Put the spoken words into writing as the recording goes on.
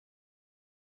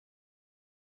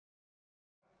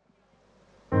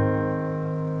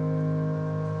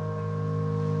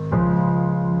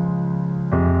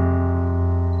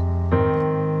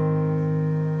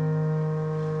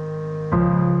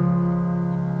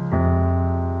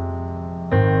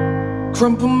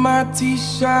crumple my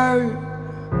t-shirt.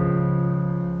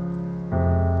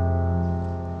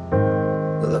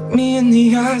 Look me in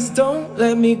the eyes, don't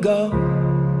let me go.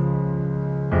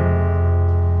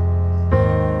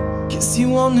 Kiss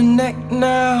you on the neck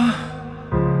now.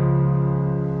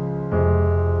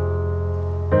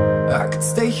 I could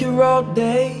stay here all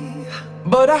day,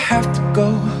 but I have to go.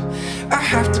 I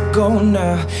have to go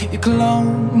now. Your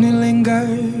cologne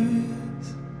lingers.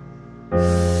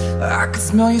 I can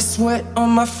smell your sweat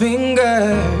on my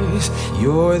fingers.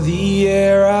 You're the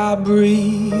air I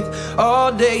breathe.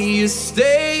 All day you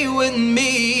stay with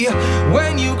me.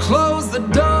 When you close the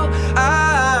door,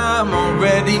 I'm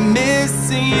already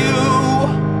missing you.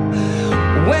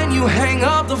 When you hang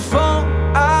up the phone,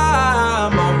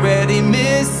 I'm already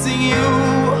missing you.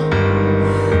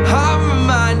 I'm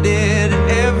reminded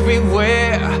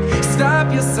everywhere.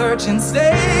 Stop your search and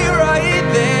stay right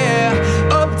there.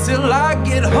 Up till I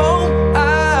get home,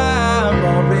 I'm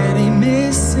already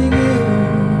missing you.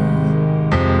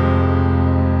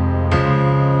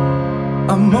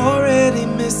 I'm already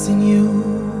missing you.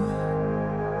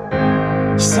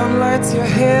 Sun lights your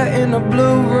hair in a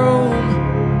blue room.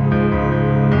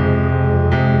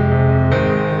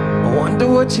 I wonder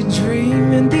what you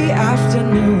dream in the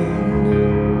afternoon.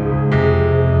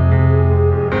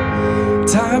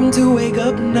 Time to wake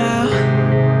up now.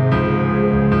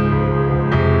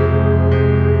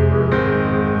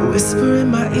 Whisper in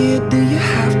my ear, do you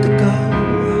have to go?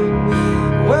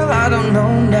 Well, I don't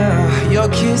know now. Your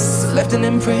kiss left an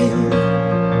imprint,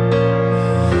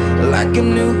 like a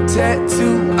new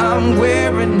tattoo, I'm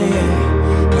wearing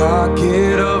it.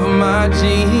 Pocket of my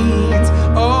jeans.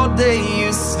 All day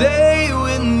you stay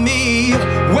with me.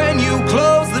 When you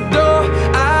close the door,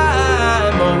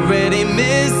 I'm already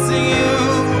missing you.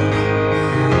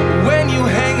 When you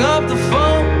hang up the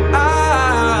phone,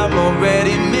 I'm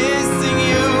already missing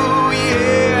you.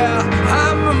 Yeah,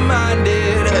 I'm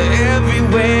reminded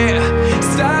everywhere.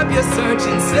 Stop your search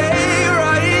and stay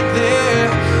right there.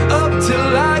 Up till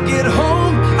I get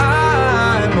home,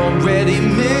 I'm already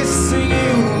missing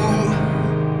you.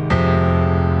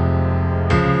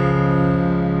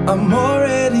 I'm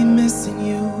already missing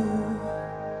you.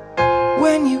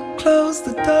 When you close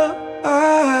the door,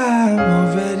 I'm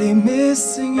already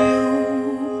missing you.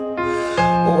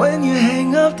 When you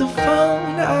hang up the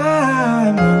phone,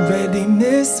 I'm already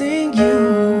missing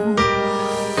you.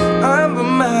 I'm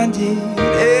reminded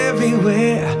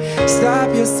everywhere.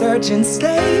 Stop your search and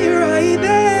stay right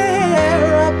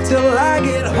there. Up till I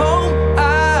get home,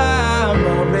 I'm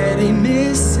already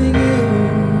missing you.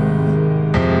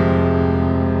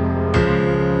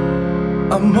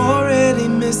 I'm already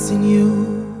missing you.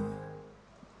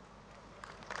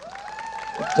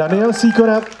 Daniel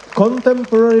Sýkora,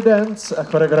 Contemporary Dance a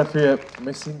choreografie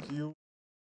Missing You.